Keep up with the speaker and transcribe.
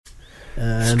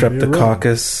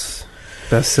Streptococcus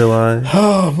bacilli.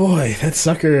 Oh boy, that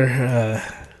sucker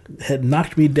had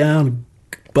knocked me down,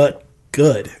 but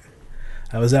good.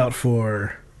 I was out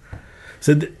for.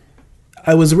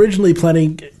 I was originally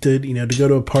planning to go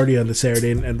to a party on the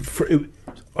Saturday, and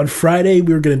on Friday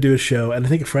we were going to do a show, and I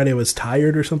think Friday I was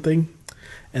tired or something,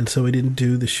 and so we didn't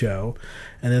do the show.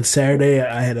 And then Saturday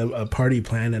I had a party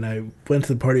planned, and I went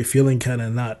to the party feeling kind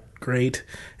of not great,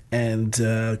 and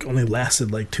only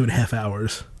lasted like 2.5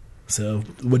 hours, so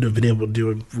wouldn't have been able to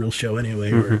do a real show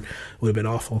anyway, or it would have been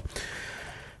awful.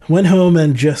 Went home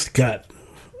and just got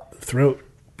throat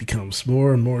becomes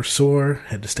more and more sore.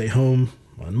 Had to stay home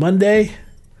on Monday.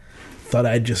 Thought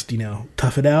I'd just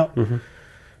tough it out.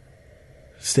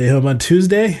 Stay home on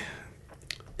Tuesday.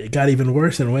 It got even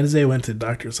worse. And Wednesday, went to the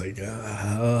doctor's like,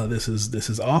 oh, this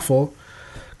is awful.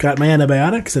 Got my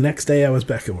antibiotics. The next day, I was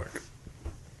back at work.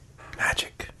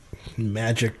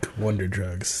 Magic wonder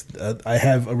drugs. I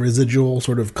have a residual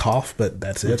sort of cough, but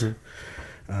that's it.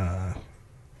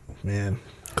 Man.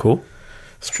 Cool.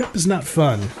 Strep is not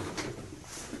fun.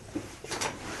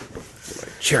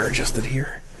 Chair adjusted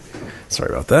here.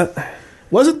 Sorry about that.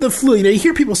 Wasn't the flu? You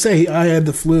hear people say, I had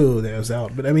the flu that I was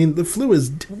out. But, I mean, the flu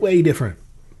is way different.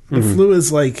 The flu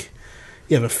is like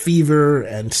you have a fever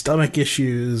and stomach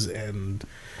issues and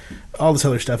all this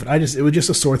other stuff. And it was just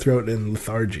a sore throat and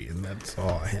lethargy, and that's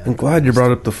all I had. I'm glad you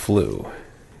brought up the flu.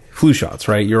 Flu shots,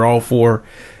 right? You're all for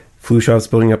flu shots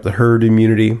building up the herd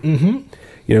immunity.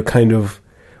 Kind of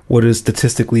what is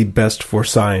statistically best for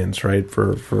science, right?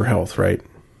 For health, right?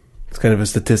 It's kind of a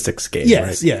statistics game,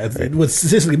 yes, right? Yeah. Right. What's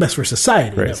statistically best for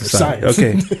society, right, not for science.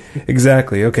 Okay,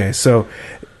 exactly. Okay, so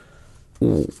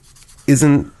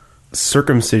isn't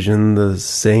circumcision the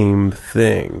same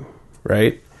thing,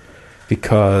 right?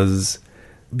 Because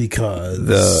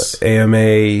the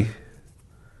AMA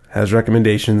has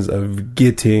recommendations of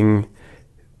getting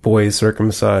boys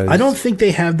circumcised. I don't think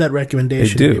they have that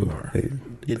recommendation they do. Anymore.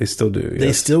 They still do. Yes.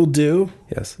 They still do?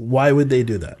 Yes. Why would they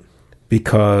do that?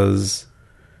 Because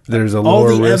there's a all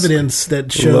lower the risk, evidence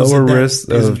that shows lower risk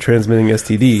of transmitting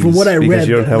STDs. From what I read,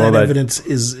 you don't have all that that evidence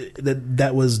is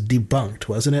that was debunked,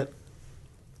 wasn't it?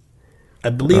 I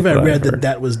believe I read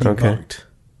that was debunked.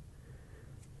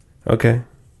 Okay.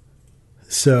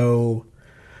 So,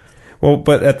 well,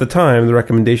 but at the time, the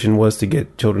recommendation was to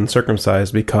get children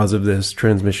circumcised because of this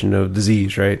transmission of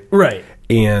disease, right? Right.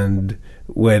 And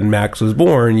when Max was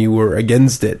born, you were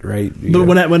against it, right? But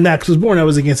when Max was born, I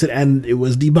was against it, and it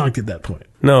was debunked at that point.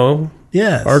 No.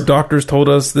 Yes. Our doctors told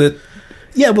us that...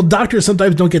 Yeah, well, doctors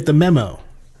sometimes don't get the memo.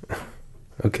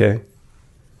 Okay.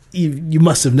 You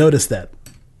must have noticed that.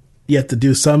 You have to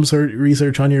do some sort of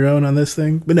research on your own on this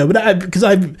thing. But no, because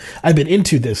I've been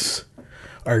into this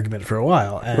argument for a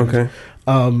while.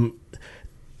 And,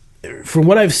 from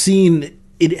what I've seen,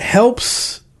 it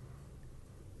helps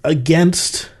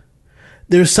against...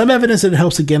 There's some evidence that it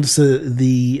helps against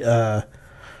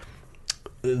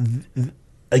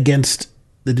against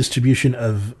the distribution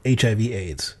of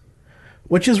HIV/AIDS,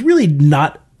 which is really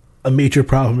not a major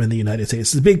problem in the United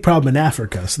States. It's a big problem in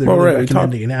Africa, so they're really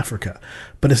recommending in Africa,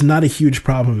 but it's not a huge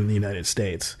problem in the United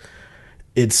States.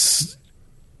 It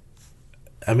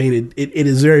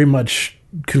is very much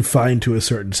confined to a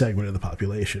certain segment of the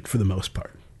population for the most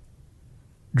part.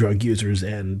 Drug users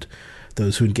and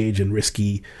those who engage in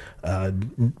risky,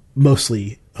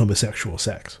 mostly homosexual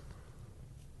sex.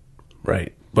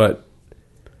 Right. But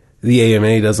the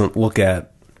AMA doesn't look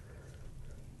at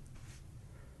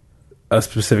a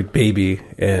specific baby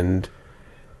and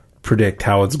predict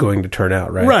how it's going to turn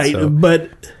out, right? Right,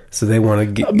 so they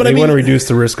want to want to reduce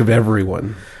the risk of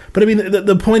everyone. But I mean,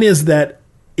 the point is that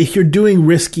if you're doing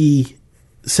risky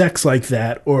sex like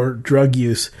that or drug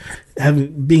use,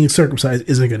 being circumcised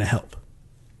isn't going to help.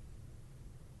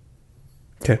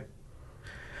 Okay.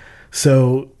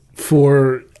 So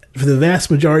for the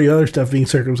vast majority of other stuff, being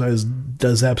circumcised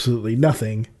does absolutely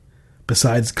nothing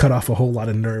besides cut off a whole lot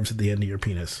of nerves at the end of your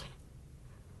penis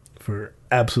for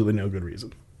absolutely no good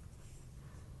reason.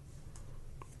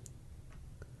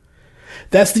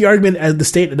 That's the argument as the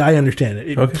state that I understand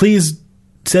it. Okay. Please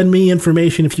send me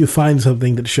information if you find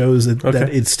something that shows that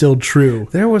it's still true.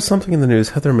 There was something in the news.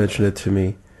 Heather mentioned it to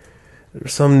me.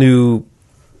 There's some new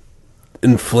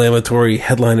inflammatory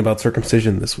headline about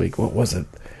circumcision this week. What was it?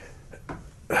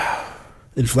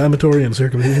 Inflammatory and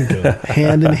circumcision go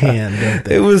hand in hand, don't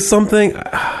they? It was something...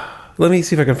 Let me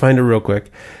see if I can find it real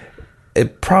quick.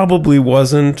 It probably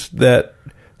wasn't that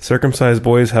circumcised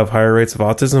boys have higher rates of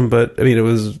autism, but I mean, it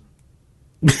was...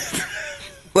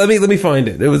 let me find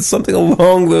it. It was something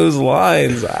along those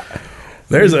lines.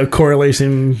 There's a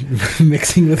correlation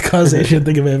mixing with causation. I don't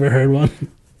think I've ever heard one.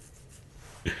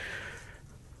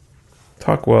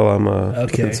 Talk while I'm Okay.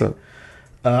 looking some-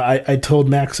 I told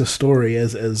Max a story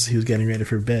as he was getting ready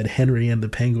for bed, Henry and the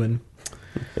Penguin,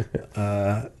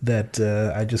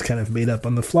 that I just kind of made up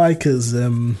on the fly because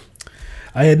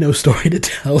I had no story to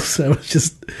tell. So I was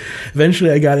just,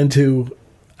 eventually I got into,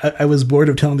 I was bored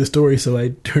of telling the story, so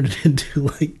I turned it into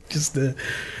like just a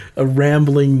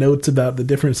rambling notes about the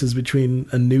differences between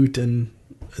a newt and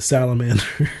a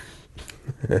salamander.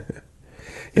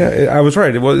 Yeah, I was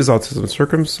right. It was autism.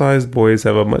 Circumcised boys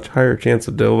have a much higher chance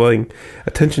of developing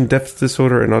attention deficit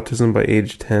disorder and autism by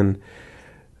age 10.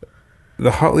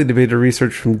 The hotly debated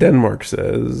research from Denmark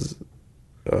says,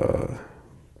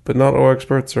 but not all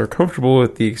experts are comfortable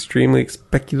with the extremely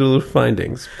speculative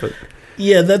findings. But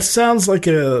Yeah, that sounds like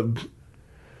that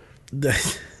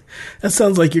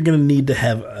sounds like you're going to need to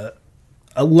have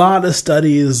a lot of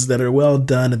studies that are well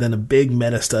done, and then a big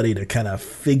meta study to kind of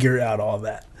figure out all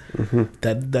that. Mm-hmm.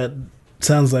 That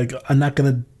sounds like I'm not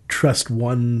going to trust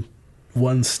one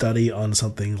study on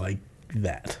something like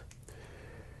that.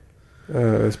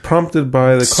 It's prompted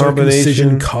by the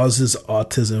Circumcision combination causes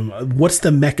autism. What's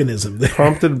the mechanism there?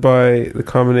 prompted by the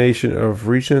combination of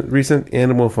recent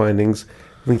animal findings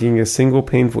linking a single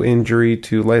painful injury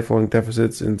to lifelong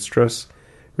deficits in stress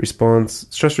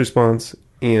response,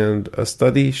 and a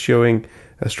study showing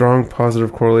a strong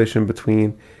positive correlation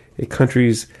between a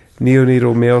country's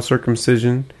neonatal male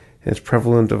circumcision and its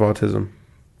prevalence of autism.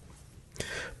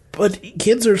 But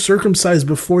kids are circumcised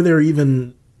before they're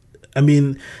even... I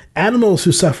mean, animals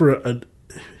who suffer...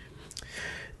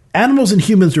 animals and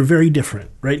humans are very different,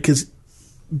 right? Because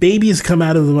babies come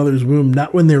out of the mother's womb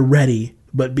not when they're ready,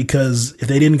 but because if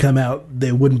they didn't come out,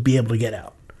 they wouldn't be able to get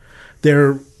out.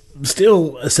 They're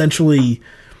still essentially...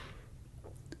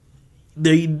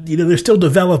 they're still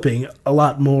developing a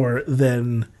lot more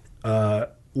than...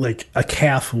 like a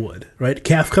calf would, right? A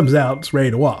calf comes out, it's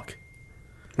ready to walk.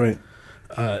 Right.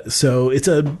 So it's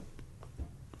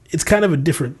kind of a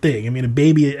different thing. I mean, a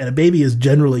baby is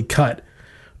generally cut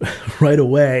right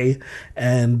away,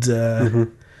 and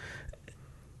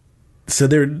so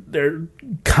they're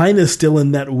kind of still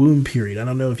in that womb period. I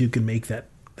don't know if you can make that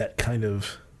kind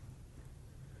of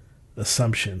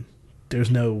assumption. There's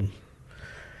not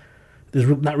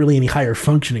really any higher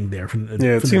functioning there from the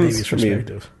baby's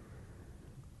perspective.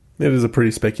 It is a pretty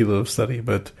speculative study,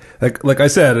 but like I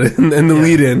said in the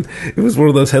lead-in, it was one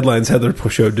of those headlines Heather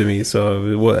showed to me,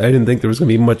 so I didn't think there was going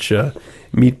to be much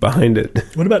meat behind it.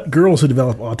 What about girls who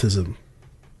develop autism?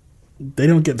 They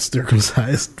don't get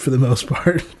circumcised for the most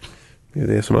part. Yeah,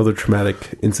 they have some other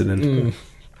traumatic incident.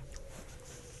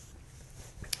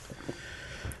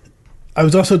 I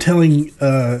was also telling...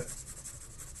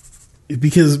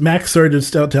 because Max started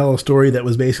to tell a story that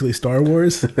was basically Star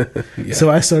Wars. Yeah. So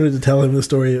I started to tell him the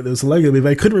story. It was a Lego movie.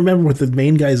 I couldn't remember what the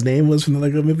main guy's name was from the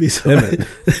Lego movie. So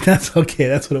that's okay.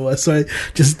 That's what it was. So I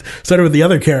just started with the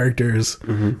other characters.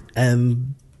 Mm-hmm.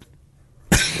 And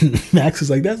Max was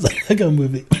like, that's a Lego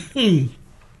movie.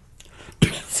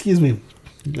 Excuse me.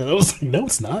 And I was like, no,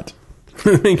 it's not.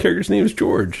 The main character's name is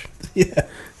George. Yeah.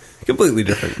 Completely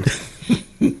different.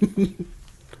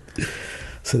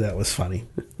 So that was funny.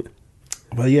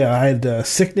 Well, yeah, I had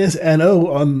sickness, and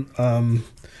on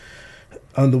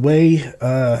the way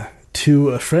to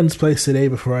a friend's place today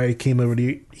before I came over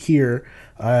to here,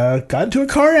 I got into a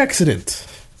car accident.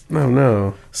 Oh,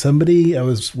 no. I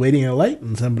was waiting at a light,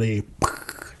 and somebody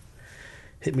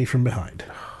hit me from behind.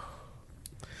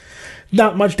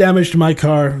 Not much damage to my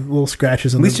car, little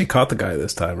scratches. At least you caught the guy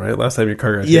this time, right? Last time your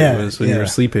car got hit was when you were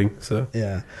sleeping. So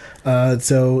yeah.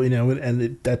 So,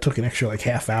 that took an extra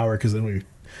half hour because then we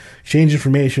changed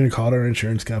information and called our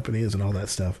insurance companies and all that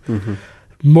stuff. Mm-hmm.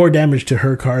 More damage to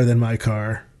her car than my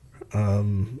car. The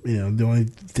only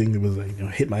thing that was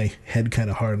hit my head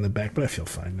kind of hard in the back, but I feel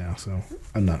fine now, so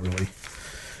I'm not really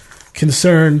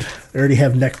concerned. I already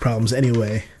have neck problems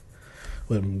anyway.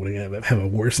 What am I gonna have a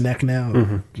worse neck now?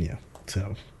 Mm-hmm. Yeah.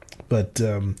 So, but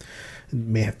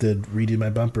may have to redo my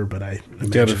bumper. But I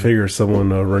got to figure someone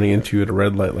running into you at a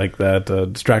red light like that,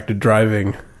 distracted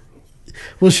driving.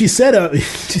 Well, she said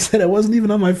I wasn't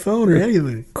even on my phone or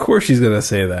anything. Of course, she's gonna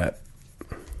say that.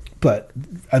 But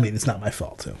I mean, it's not my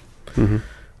fault, so I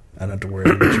don't have to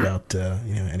worry much about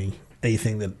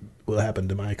anything that will happen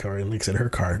to my car. And like I said, her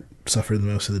car suffered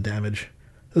most of the damage.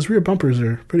 Those rear bumpers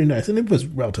are pretty nice, and it was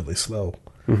relatively slow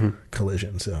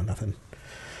collision, so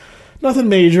nothing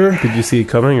major. Did you see it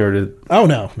coming, or did? Oh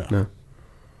no, not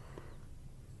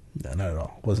at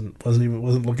all.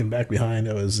 Wasn't looking back behind.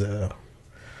 I was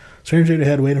straight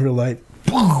ahead, waiting for the light.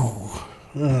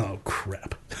 Oh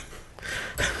crap!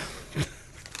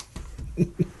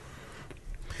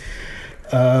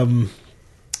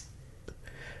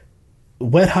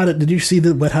 Wet Hot. Did you see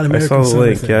the Wet Hot I American saw the Summer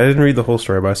link. thing? Yeah, I didn't read the whole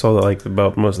story, but I saw that like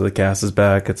about most of the cast is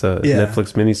back. It's a Yeah.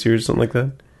 Netflix miniseries, something like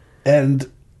that. And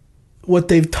what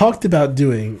they've talked about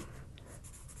doing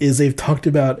is they've talked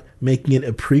about making it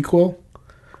a prequel,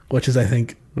 which is, I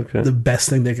think, Okay. the best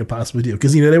thing they could possibly do.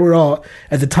 Because, they were all,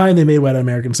 at the time they made Wet Hot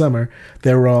American Summer,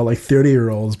 they were all like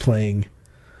 30-year-olds playing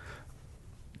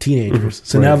teenagers.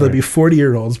 So now Right, they'll right. be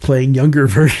 40-year-olds playing younger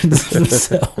versions of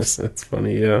themselves. That's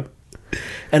funny. Yeah.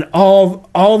 And all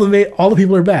the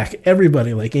people are back.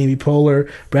 Everybody, like Amy Poehler,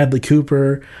 Bradley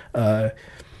Cooper, Janine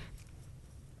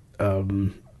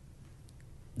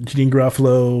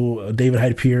Garofalo, David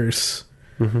Hyde Pierce,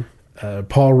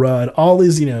 Paul Rudd, all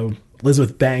these,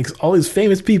 Elizabeth Banks, all these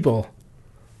famous people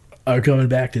are coming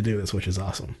back to do this, which is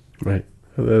awesome. Right.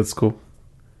 That's cool.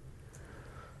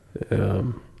 If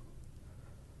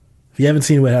you haven't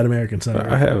seen Wet Hot American Summer,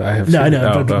 I have. No, seen I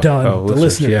know, it. but Don, the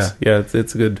listeners. Yeah.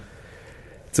 It's a good.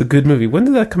 It's a good movie. When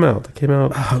did that come out? It came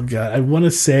out. Oh god, I want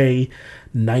to say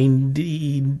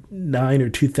 99 or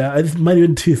 2000. It might have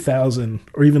been 2000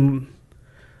 or even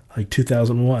like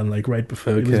 2001, like right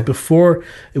before. Okay. It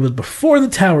was before the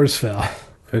towers fell.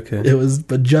 Okay.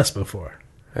 But just before.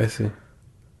 I see.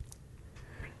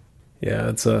 Yeah,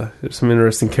 it's there's some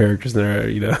interesting characters there.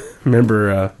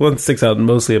 Remember one that sticks out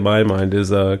mostly in my mind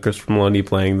is Christopher Meloni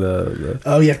playing the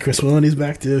Oh yeah, Chris Meloni's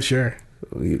back too. Sure.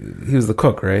 he was the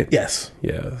cook, right? Yes.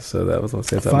 Yeah. So that was what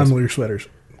stands out. Fondle your sweaters.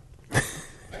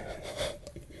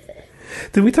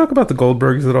 Did we talk about the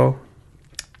Goldbergs at all?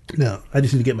 No, I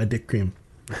just need to get my dick cream.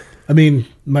 I mean,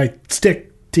 my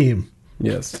stick team,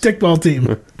 Yes. stickball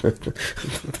team.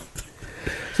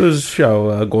 So there's a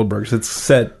show, Goldbergs. It's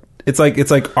set. It's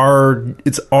like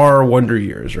our Wonder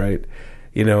Years, right?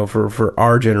 For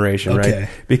our generation, Okay. right?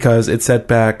 Because it's set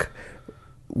back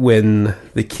when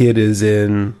the kid is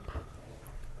in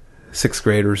 6th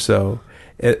grade or so.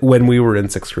 When we were in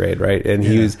 6th grade, right? And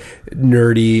he Yeah. was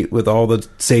nerdy with all the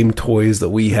same toys that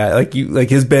we had.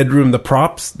 Like his bedroom, the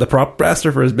prop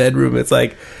master for his bedroom. It's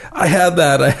like, I had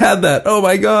that. Oh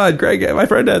my God, Greg, my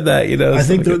friend had that. I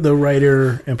think the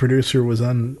writer and producer was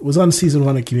on season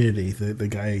 1 of Community. The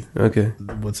guy, okay,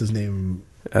 what's his name?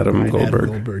 Adam Goldberg. Adam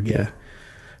Goldberg, yeah.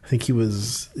 I think he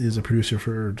was a producer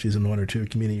for season 1 or 2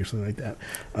 of Community or something like that.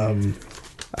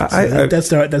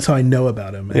 That's how I know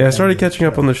about him. Yeah, I started catching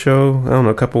up on the show. I don't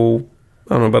know,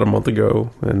 about a month ago,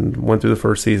 and went through the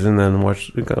first season. Then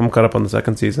I'm caught up on the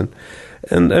second season,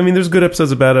 and I mean, there's good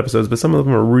episodes and bad episodes, but some of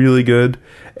them are really good.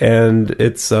 And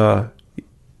it's, I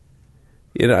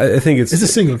think it's a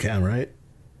single cam, right?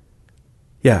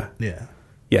 Yeah,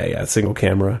 Yeah. single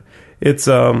camera. It's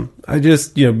I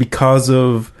just because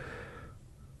of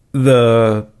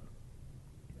the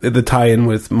tie-in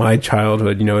with my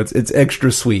childhood, it's extra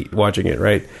sweet watching it,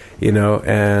 right?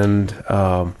 And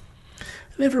I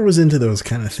never was into those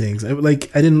kind of things. I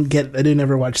didn't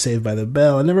ever watch Saved by the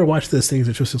Bell. I never watched those things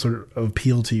that just sort of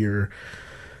appeal to your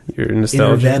inner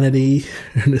nostalgia, vanity,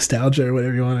 or nostalgia, or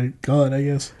whatever you want to call it, I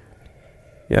guess.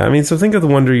 Yeah, I mean, so think of the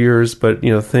Wonder Years, but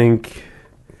think,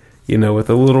 with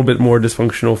a little bit more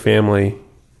dysfunctional family,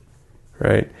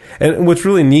 right? And what's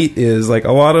really neat is like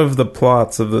a lot of the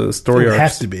plots of the story It arcs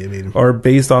has to be. I mean, are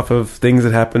based off of things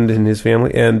that happened in his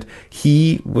family, and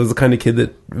he was the kind of kid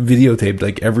that videotaped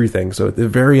like everything. So at the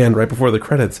very end, right before the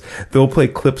credits, they'll play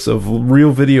clips of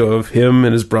real video of him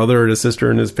and his brother and his sister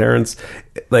and his parents,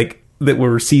 like that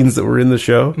were scenes that were in the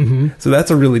show. Mm-hmm. So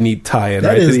that's a really neat tie-in,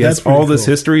 right? That he has all this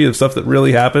history of stuff that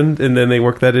really happened, and then they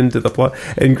work that into the plot.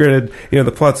 And granted,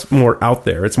 the plot's more out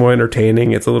there. It's more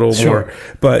entertaining. It's a little more,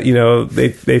 but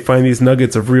they find these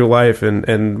nuggets of real life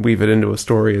and weave it into a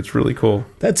story. It's really cool.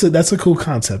 That's a cool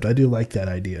concept. I do like that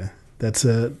idea. That's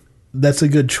a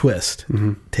good twist.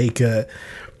 Mm-hmm. Take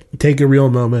a real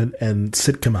moment and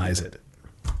sitcomize it.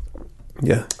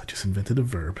 Yeah, I just invented a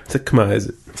verb. Sitcomize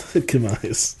it.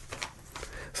 Sitcomize.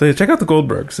 So yeah, check out the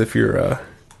Goldbergs if you're,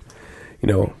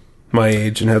 my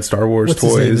age and had Star Wars What's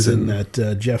toys. His name is in that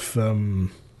Jeff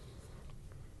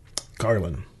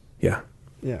Garland. Yeah,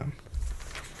 Yeah.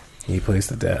 he plays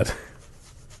the dad.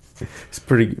 It's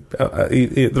pretty.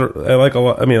 I like a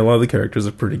lot. I mean, a lot of the characters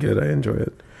are pretty good. I enjoy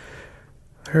it.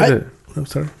 I heard it. Oh,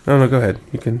 sorry. No, go ahead.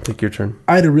 You can take your turn.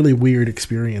 I had a really weird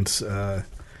experience. One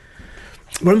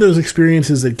of those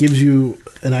experiences that gives you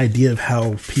an idea of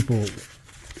how people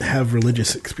have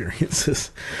religious experiences,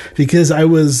 because I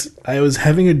was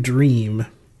having a dream.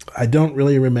 I don't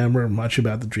really remember much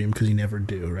about the dream because you never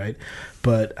do, right?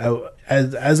 But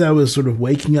as I was sort of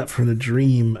waking up from the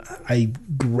dream, I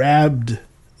grabbed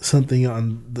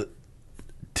something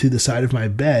to the side of my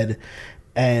bed,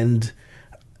 and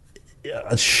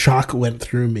a shock went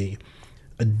through me,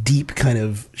 a deep kind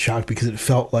of shock, because it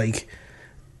felt like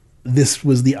this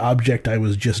was the object I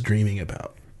was just dreaming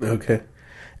about. Okay.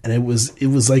 And it was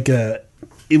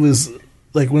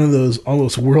like one of those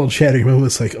almost world shattering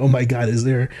moments. Like, oh my God, is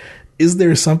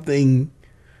there something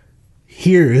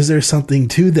here? Is there something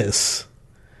to this?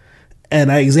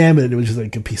 And I examined it. It was just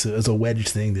like it was a wedge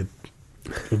thing, a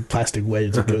plastic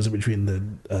wedge that goes in between the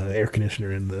air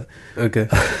conditioner and the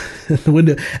the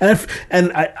window.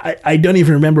 And I don't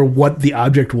even remember what the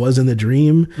object was in the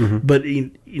dream, but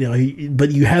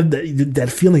but you have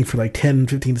that feeling for like 10,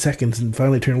 15 seconds, and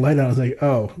finally turn the light on. I was like,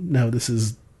 oh no, this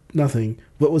is nothing.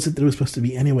 What was it that it was supposed to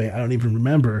be anyway? I don't even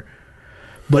remember.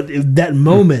 But that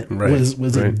moment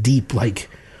was a deep, like,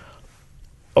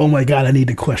 oh my God, I need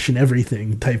to question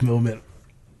everything type moment.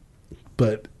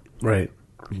 But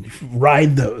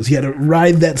ride those. You had to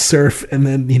ride that surf and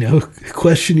then,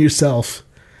 question yourself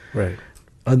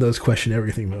on those question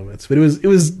everything moments. But it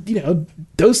was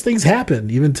those things happen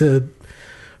even to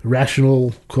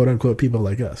rational, quote unquote, people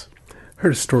like us. I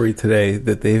heard a story today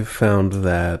that they've found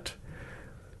that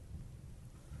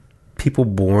people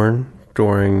born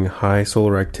during high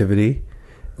solar activity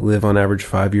live on average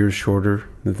 5 years shorter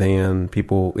than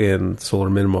people in solar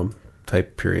minimum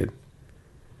type period.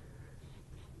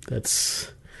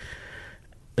 That's,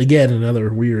 again,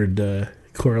 another weird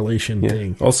correlation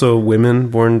thing. Also, women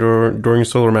born during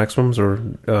solar maximums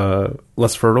are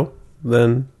less fertile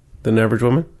than average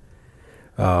women.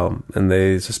 And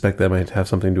they suspect that might have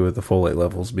something to do with the folate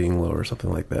levels being low or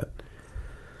something like that.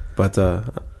 But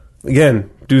again,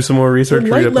 do some more research. The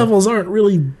light levels aren't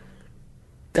really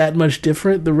that much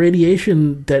different. The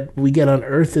radiation that we get on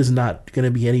Earth is not going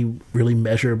to be any really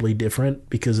measurably different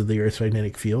because of the Earth's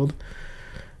magnetic field,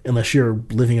 unless you're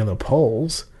living on the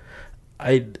poles.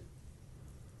 I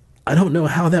don't know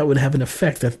how that would have an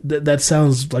effect. That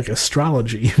sounds like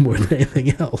astrology more than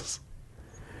anything else.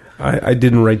 I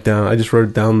didn't write down. I just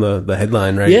wrote down the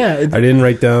headline, right? Yeah. I didn't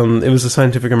write down. It was a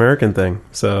Scientific American thing.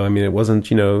 So, I mean, it wasn't,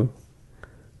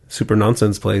 super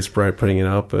nonsense place putting it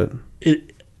out, but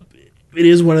it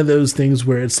is one of those things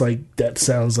where it's like, that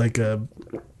sounds like a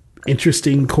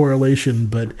interesting correlation,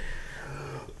 but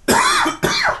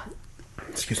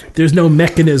excuse me, there's no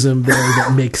mechanism there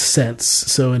that makes sense.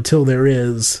 So until there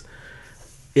is,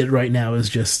 it right now is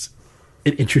just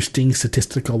an interesting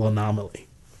statistical anomaly.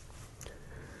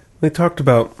 They talked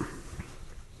about,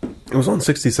 it was on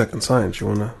 60 Second Science. You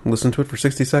want to listen to it for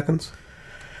 60 seconds?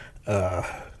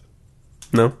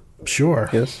 No? Sure.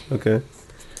 Yes? Okay.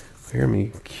 Hear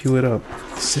me cue it up.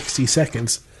 60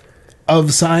 seconds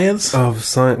of science? Of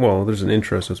science. Well, there's an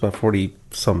intro, so it's about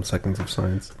 40-some seconds of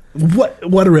science. What a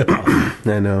ripoff.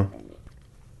 I know.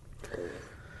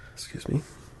 Excuse me.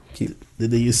 Did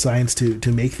they use science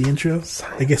to make the intro?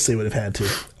 I guess they would have had to.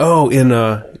 Oh,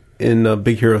 in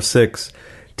Big Hero 6,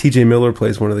 TJ Miller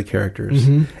plays one of the characters,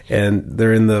 and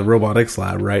they're in the robotics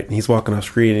lab, right? And he's walking off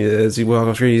screen. As he walks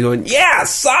off screen, he's going, "Yeah,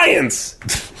 science!"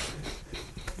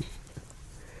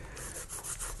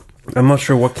 I'm not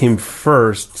sure what came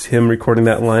first, him recording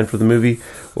that line for the movie,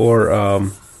 or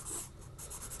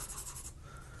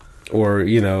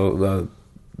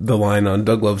the line on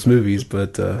Doug Loves Movies.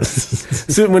 But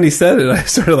soon when he said it, I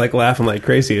started laughing like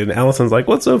crazy, and Allison's like,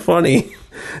 "What's so funny?"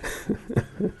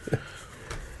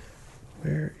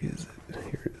 Where is it?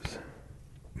 Here it is.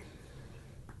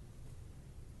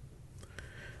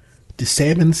 Does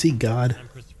salmon see God? I'm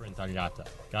Christopher Intagliata.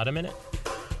 Got a minute?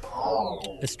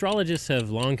 Astrologists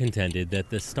have long contended that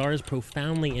the stars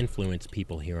profoundly influence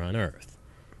people here on Earth.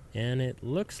 And it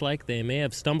looks like they may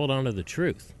have stumbled onto the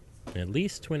truth, at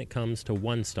least when it comes to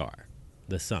one star,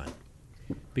 the Sun.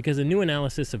 Because a new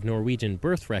analysis of Norwegian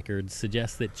birth records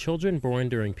suggests that children born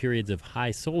during periods of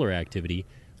high solar activity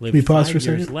live 5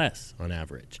 years less on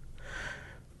average.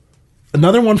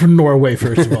 Another one from Norway,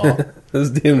 first of all. Those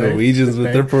damn Norwegians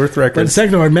with their birth records. But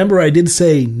second of all, remember I did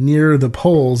say near the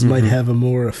poles might have a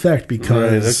more effect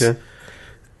because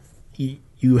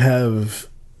you have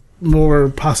more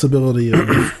possibility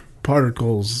of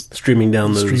particles streaming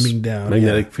down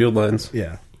magnetic field lines.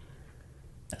 Yeah.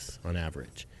 Yes, on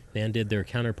average, than did their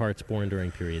counterparts born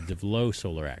during periods of low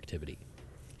solar activity.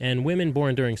 And women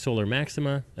born during solar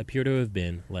maxima appear to have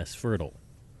been less fertile.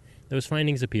 Those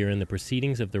findings appear in the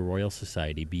Proceedings of the Royal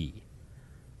Society B.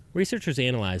 Researchers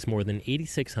analyzed more than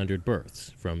 8,600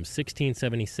 births from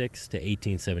 1676 to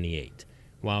 1878,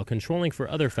 while controlling for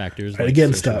other factors like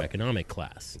socioeconomic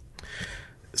class.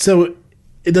 So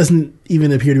it doesn't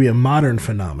even appear to be a modern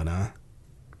phenomena.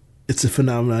 It's a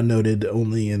phenomenon noted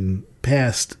only in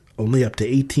past, only up to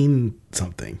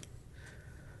 18-something.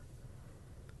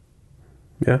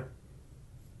 Yeah.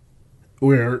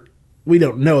 Where we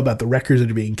don't know about the records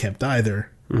that are being kept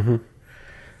either. Mm-hmm.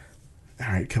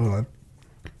 All right, come on.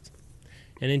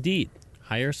 And indeed,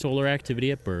 higher solar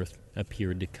activity at birth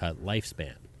appeared to cut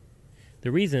lifespan.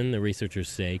 The reason, the researchers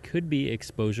say, could be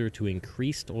exposure to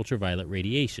increased ultraviolet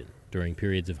radiation during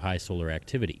periods of high solar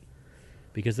activity,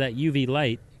 because that UV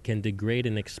light can degrade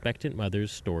an expectant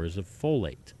mother's stores of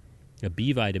folate, a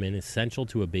B vitamin essential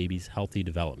to a baby's healthy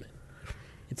development.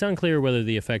 It's unclear whether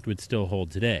the effect would still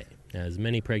hold today, as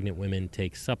many pregnant women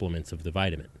take supplements of the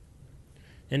vitamin.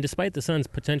 And despite the sun's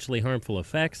potentially harmful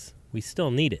effects, we still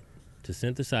need it to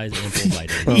synthesize ample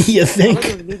vitamin D. You think?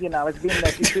 Social media now, it's been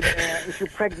like if you're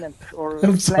pregnant or...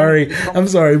 I'm sorry,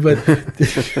 but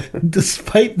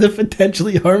despite the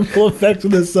potentially harmful effects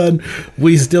of the sun,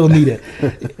 we still need it.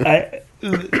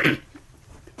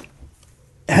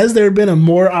 Has there been a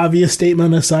more obvious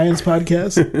statement on a science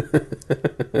podcast?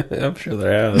 I'm sure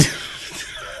there has.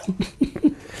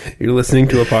 You're listening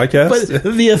to a podcast? But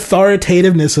the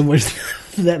authoritativeness of which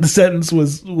that sentence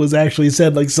was actually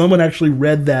said, like someone actually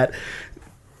read that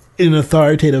in an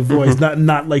authoritative voice,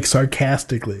 not like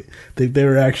sarcastically. They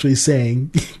were actually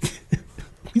saying,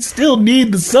 we still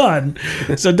need the sun,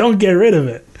 so don't get rid of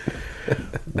it.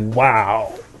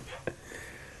 Wow.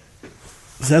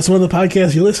 So that's one of the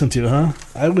podcasts you listen to, huh?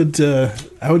 I would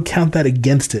count that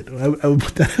against it. I would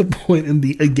put that a point in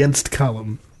the against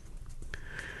column.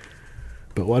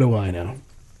 But what do I know?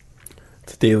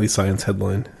 It's a daily science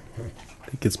headline.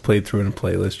 It gets played through in a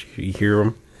playlist. You hear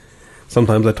them.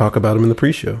 Sometimes I talk about them in the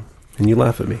pre-show, and you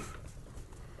laugh at me.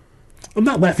 I'm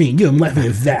not laughing at you. I'm laughing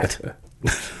at that.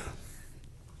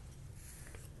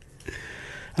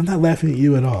 I'm not laughing at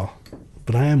you at all.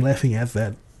 But I am laughing at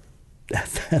that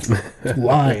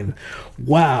line.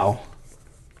 Wow.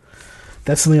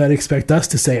 That's something I'd expect us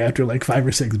to say after like 5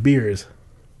 or 6 beers.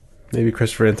 Maybe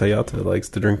Christopher Antayata likes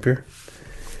to drink beer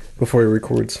before he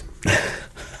records.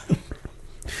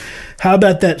 How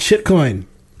about that shitcoin?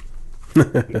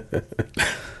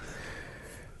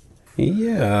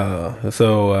 Yeah.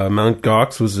 So Mt.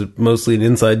 Gox was mostly an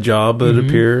inside job, it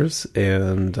appears,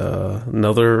 and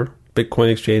another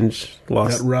Bitcoin exchange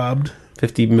lost Got robbed.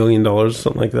 $50 million,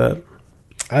 something like that.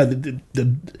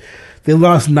 They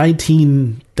lost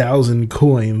 19,000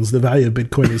 coins. The value of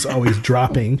Bitcoin is always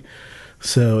dropping,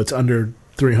 so it's under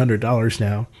 $300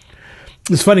 now.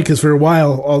 It's funny because for a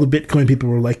while, all the Bitcoin people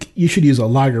were like, you should use a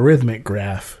logarithmic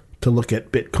graph to look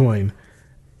at Bitcoin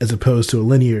as opposed to a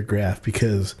linear graph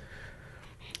because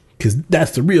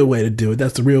that's the real way to do it.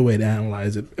 That's the real way to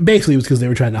analyze it. Basically, it was because they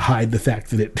were trying to hide the fact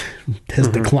that it has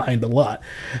declined a lot.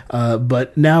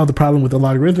 But now the problem with the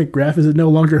logarithmic graph is it no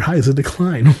longer hides a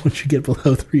decline. Once you get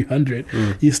below 300,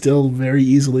 you still very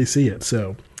easily see it.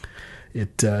 So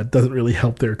it doesn't really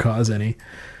help their cause any.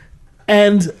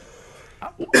 And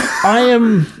I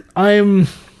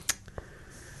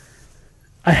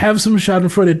have some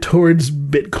schadenfreude towards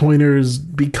Bitcoiners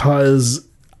because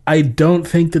I don't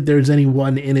think that there's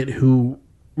anyone in it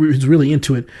who's really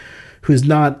into it who is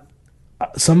not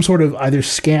some sort of either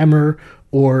scammer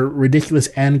or ridiculous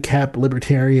ANCAP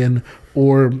libertarian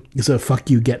or is a fuck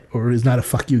you get or is not a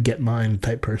fuck you get mine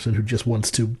type person who just wants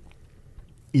to,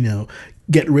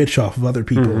 get rich off of other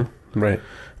people. Right.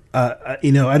 I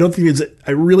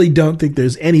really don't think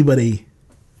there's anybody.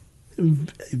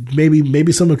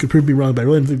 Maybe someone could prove me wrong, but I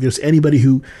really don't think there's anybody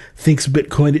who thinks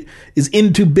Bitcoin is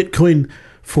into Bitcoin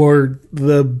for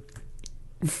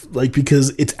because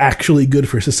it's actually good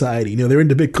for society. They're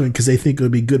into Bitcoin because they think it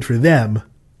would be good for them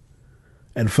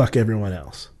and fuck everyone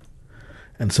else.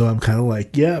 And so I'm kind of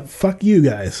like, yeah, fuck you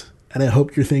guys. And I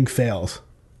hope your thing fails.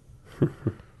 All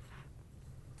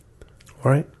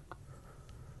right.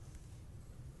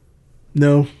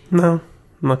 No, I'm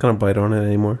not going to bite on it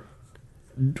anymore.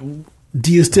 do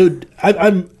you still?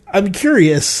 I'm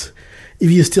curious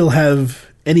if you still have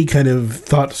any kind of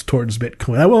thoughts towards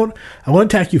Bitcoin. I won't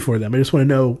attack you for them. I just want to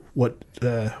know what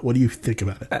do you think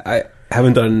about it? I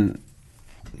haven't done.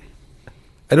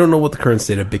 I don't know what the current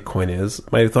state of Bitcoin is.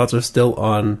 My thoughts are still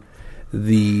on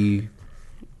the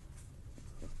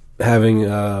having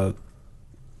a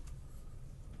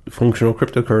functional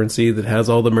cryptocurrency that has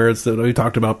all the merits that we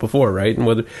talked about before, right? And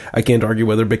whether I can't argue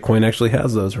whether Bitcoin actually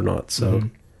has those or not. So,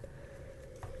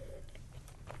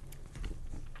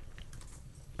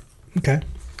 Okay,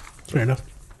 fair enough.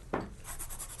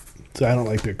 So I don't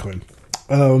like Bitcoin.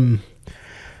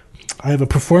 I have a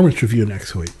performance review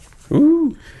next week.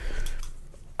 Ooh.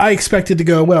 I expect it to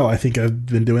go well. I think I've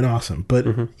been doing awesome, but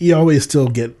you always still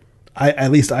get.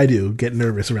 At least I do get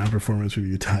nervous around performance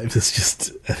review times. I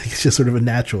think it's just sort of a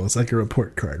natural. It's like a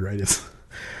report card, right? It's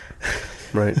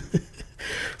right.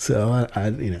 So I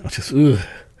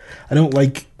I don't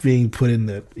like being put in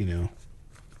the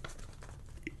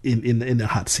in the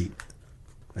hot seat,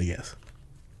 I guess.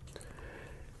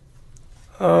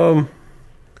 I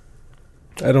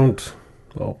don't.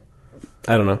 Well,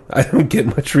 I don't know. I don't get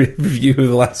much review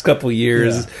the last couple of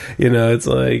years. Yeah. It's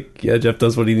like, yeah, Jeff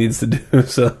does what he needs to do.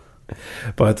 So,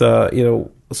 but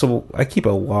so I keep a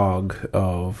log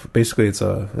of basically it's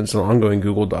an ongoing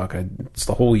Google Doc. It's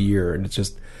the whole year, and it's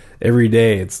just every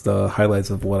day. It's the highlights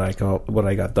of what I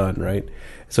got done. Right.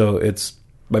 So it's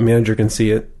my manager can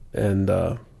see it,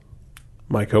 and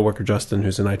my coworker Justin,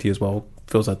 who's in IT as well,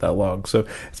 fills out that log. So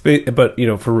but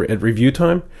for at review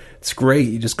time, it's great.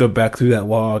 You just go back through that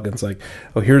log, and it's like,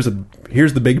 oh, here's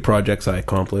the big projects I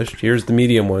accomplished. Here's the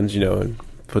medium ones, and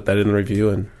put that in the review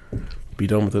and be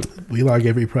done with it. We log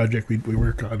every project we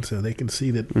work on, so they can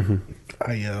see that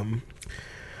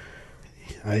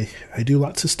I do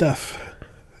lots of stuff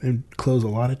and close a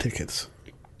lot of tickets.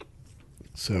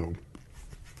 So,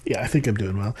 yeah, I think I'm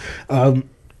doing well.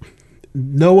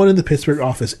 No one in the Pittsburgh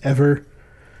office ever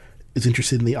is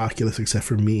interested in the Oculus except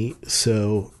for me,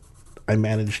 so I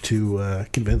managed to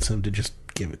convince them to just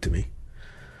give it to me,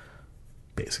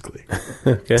 basically.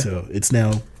 Okay. So it's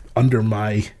now under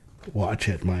my watch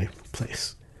at my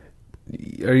place.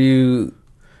 Are you?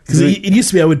 Because it used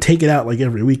to be I would take it out like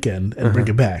every weekend and bring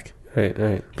it back. Right.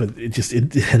 But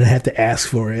and I had to ask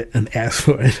for it. And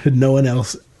no one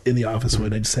else in the office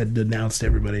would. I just had to announce to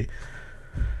everybody.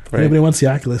 If anybody wants the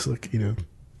Oculus, look,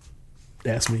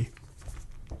 ask me.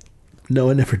 No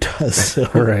one ever does. So.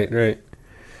 Right.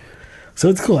 So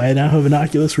it's cool. I now have an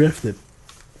Oculus Rift that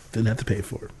didn't have to pay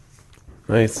for.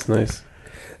 Nice.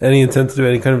 Any intent to do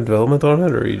any kind of development on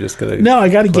it, or are you just gonna? No, I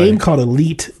got a game called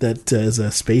Elite that is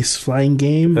a space flying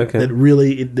game that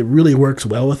really works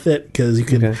well with it because you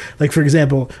can, like for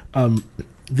example, in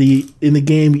the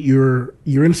game you're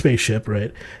in a spaceship,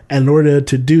 right? And in order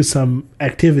to do some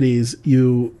activities,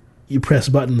 you press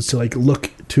buttons to like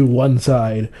look to one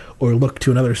side or look to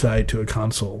another side to a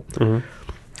console. Mm-hmm.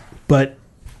 But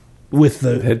with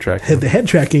the head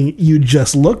tracking, you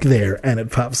just look there and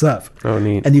it pops up. Oh,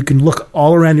 neat! And you can look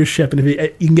all around your ship, and you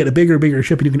can get a bigger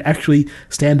ship, and you can actually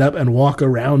stand up and walk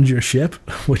around your ship,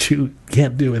 which you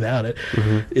can't do without it.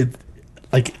 Mm-hmm.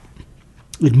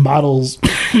 It models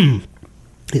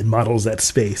it models that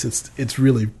space. It's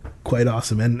really quite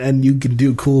awesome, and you can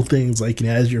do cool things like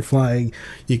as you're flying,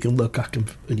 you can look up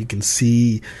and you can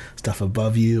see stuff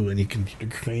above you, and you can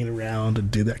crane around and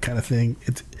do that kind of thing.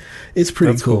 It's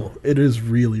pretty cool. It is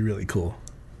really, really cool.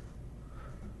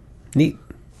 Neat.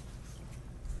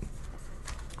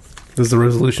 Does the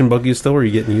resolution bug you still? Or are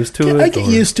you getting used to it? I get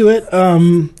used to it.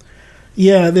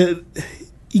 You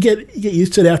get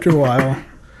used to it after a while.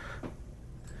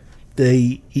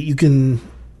 You can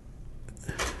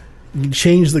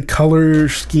change the color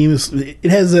schemes.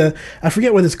 It has I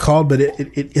forget what it's called, but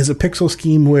it has a pixel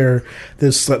scheme where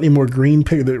there's slightly more green,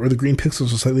 where the green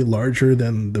pixels are slightly larger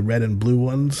than the red and blue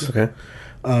ones. Okay.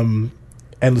 And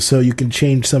so you can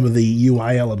change some of the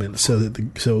UI elements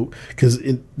because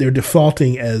they're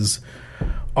defaulting as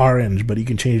orange, but you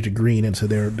can change to green, and so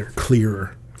they're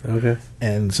clearer. Okay.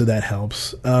 And so that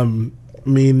helps. After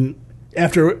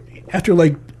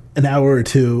like an hour or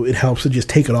two, it helps to just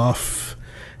take it off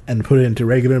and put it into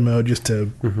regular mode just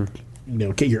to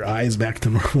get your eyes back to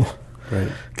normal.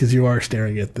 Right. Because you are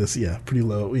staring at this, pretty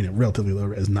low, relatively low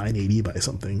res, 980 by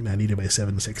something, 980 by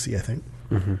 760, I think.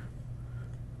 Mm-hmm.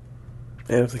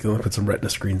 Yeah, I think they'll put some Retina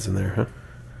screens in there, huh?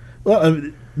 Well,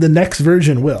 the next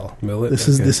version will. Will it? This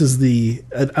is the.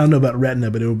 I don't know about Retina,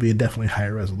 but it will be a definitely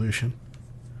higher resolution.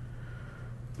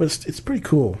 But it's pretty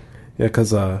cool. Yeah,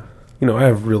 because I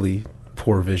have really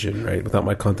poor vision, right? Without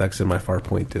my contacts in, my far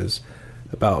point is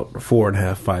about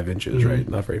 4.5, 5 inches, right?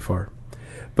 Not very far.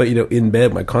 But in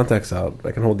bed, my contacts out,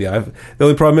 I can hold the eye. The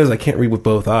only problem is I can't read with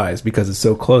both eyes because it's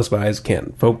so close. My eyes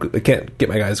can't focus. I can't get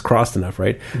my eyes crossed enough,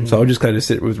 right? Mm-hmm. So I'll just kind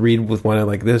of read with one eye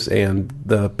like this, and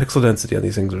the pixel density on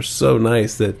these things are so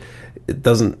nice that it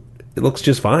looks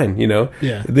just fine.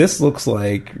 Yeah. This looks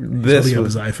like this. He's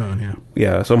holding up his iPhone, yeah.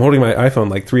 Yeah. So I'm holding my iPhone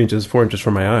like 3 inches, 4 inches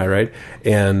from my eye, right?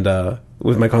 And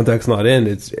with my contacts not in,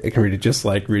 I can read it just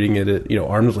like reading it at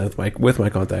arm's length with my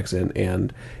contacts in,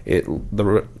 and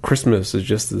the crispness is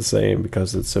just the same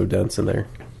because it's so dense in there.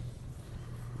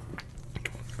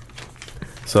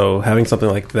 So having something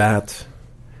like that,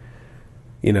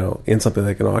 in something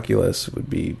like an Oculus would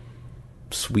be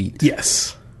sweet.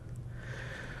 Yes,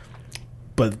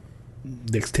 but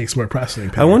this takes more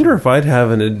processing power. I wonder if I'd have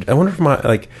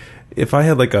if I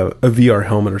had like a VR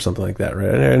helmet or something like that,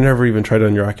 right? I never even tried it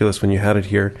on your Oculus when you had it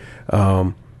here.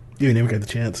 You never got the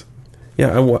chance.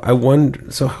 Yeah, I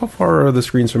wonder. So, how far are the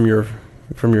screens from your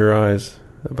eyes?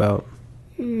 About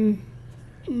 2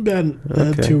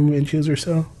 inches or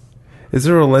so. Is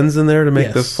there a lens in there to make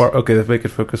Yes. this far? Okay, to make it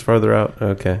focus farther out.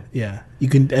 Okay. Yeah, you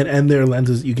can, and there are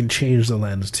lenses. You can change the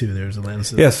lens too. There's a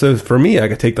lens. Yeah, so for me, I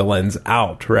could take the lens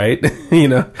out, right?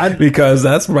 I- Because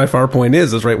that's where my far point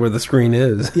is right where the screen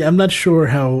is. Yeah, I'm not sure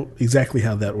exactly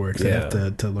how that works. I Yeah.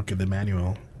 have to look at the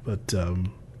manual, but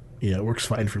yeah, it works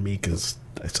fine for me because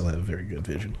I still have very good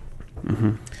vision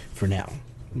for now.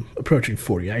 Approaching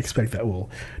 40, I expect that will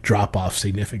drop off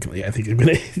significantly. I think I'm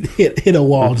going to hit a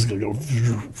wall. Just going to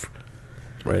go.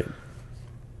 Right.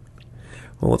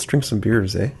 Well, let's drink some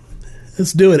beers, eh?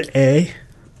 Let's do it, eh?